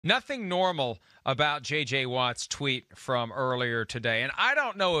Nothing normal about J.J. Watt's tweet from earlier today. And I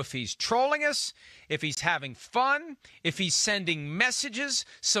don't know if he's trolling us, if he's having fun, if he's sending messages,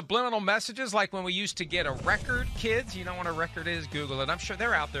 subliminal messages, like when we used to get a record, kids. You know what a record is? Google it. I'm sure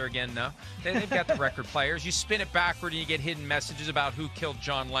they're out there again now. They've got the record players. You spin it backward and you get hidden messages about who killed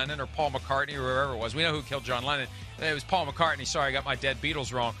John Lennon or Paul McCartney or whoever it was. We know who killed John Lennon. It was Paul McCartney. Sorry, I got my dead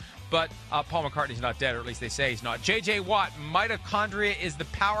Beatles wrong. But Paul McCartney's not dead, or at least they say he's not. J.J. Watt, mitochondria is the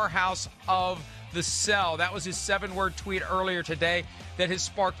powerhouse of the cell. That was his 7-word tweet earlier today that has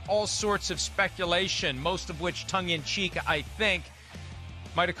sparked all sorts of speculation, most of which tongue-in-cheek, I think.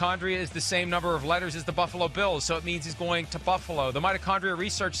 Mitochondria is the same number of letters as the Buffalo Bills, so it means he's going to Buffalo. The Mitochondria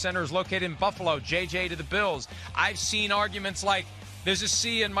Research Center is located in Buffalo. J.J. to the Bills. I've seen arguments like, there's a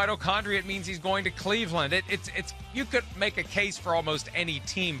C in mitochondria. It means he's going to Cleveland. You could make a case for almost any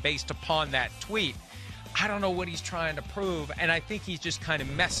team based upon that tweet. I don't know what he's trying to prove, and I think he's just kind of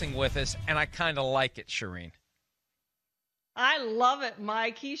messing with us, and I kind of like it, Charean. I love it,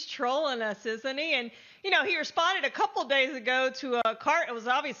 Mike. He's trolling us, isn't he? And, he responded a couple days ago to it was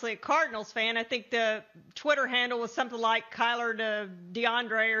obviously a Cardinals fan. I think the Twitter handle was something like Kyler to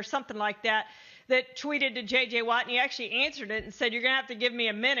DeAndre or something like that tweeted to J.J. Watt, and he actually answered it and said, you're going to have to give me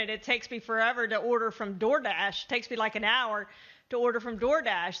a minute. It takes me forever to order from DoorDash. It takes me like an hour to order from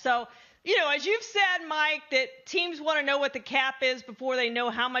DoorDash. So, as you've said, Mike, that teams want to know what the cap is before they know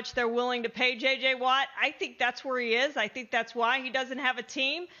how much they're willing to pay J.J. Watt. I think that's where he is. I think that's why he doesn't have a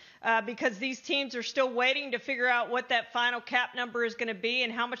team, because these teams are still waiting to figure out what that final cap number is going to be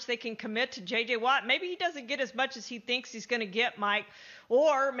and how much they can commit to J.J. Watt. Maybe he doesn't get as much as he thinks he's going to get, Mike,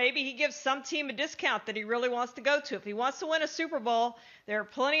 or maybe he gives some team a discount that he really wants to go to. If he wants to win a Super Bowl, there are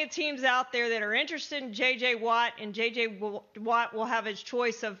plenty of teams out there that are interested in J.J. Watt, and J.J. Watt will have his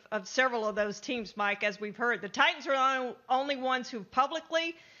choice of several of those teams, Mike, as we've heard. The Titans are the only ones who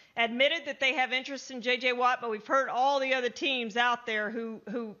publicly admitted that they have interest in J.J. Watt, but we've heard all the other teams out there who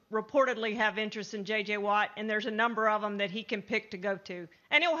reportedly have interest in J.J. Watt, and there's a number of them that he can pick to go to,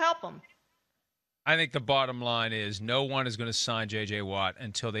 and he'll help them. I think the bottom line is no one is going to sign J.J. Watt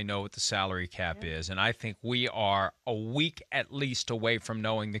until they know what the salary cap is, and I think we are a week at least away from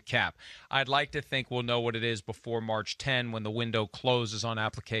knowing the cap. I'd like to think we'll know what it is before March 10 when the window closes on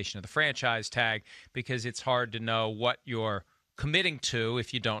application of the franchise tag, because it's hard to know what you're committing to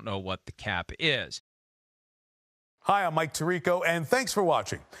if you don't know what the cap is. Hi, I'm Mike Tirico, and thanks for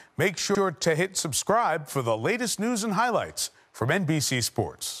watching. Make sure to hit subscribe for the latest news and highlights from NBC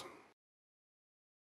Sports.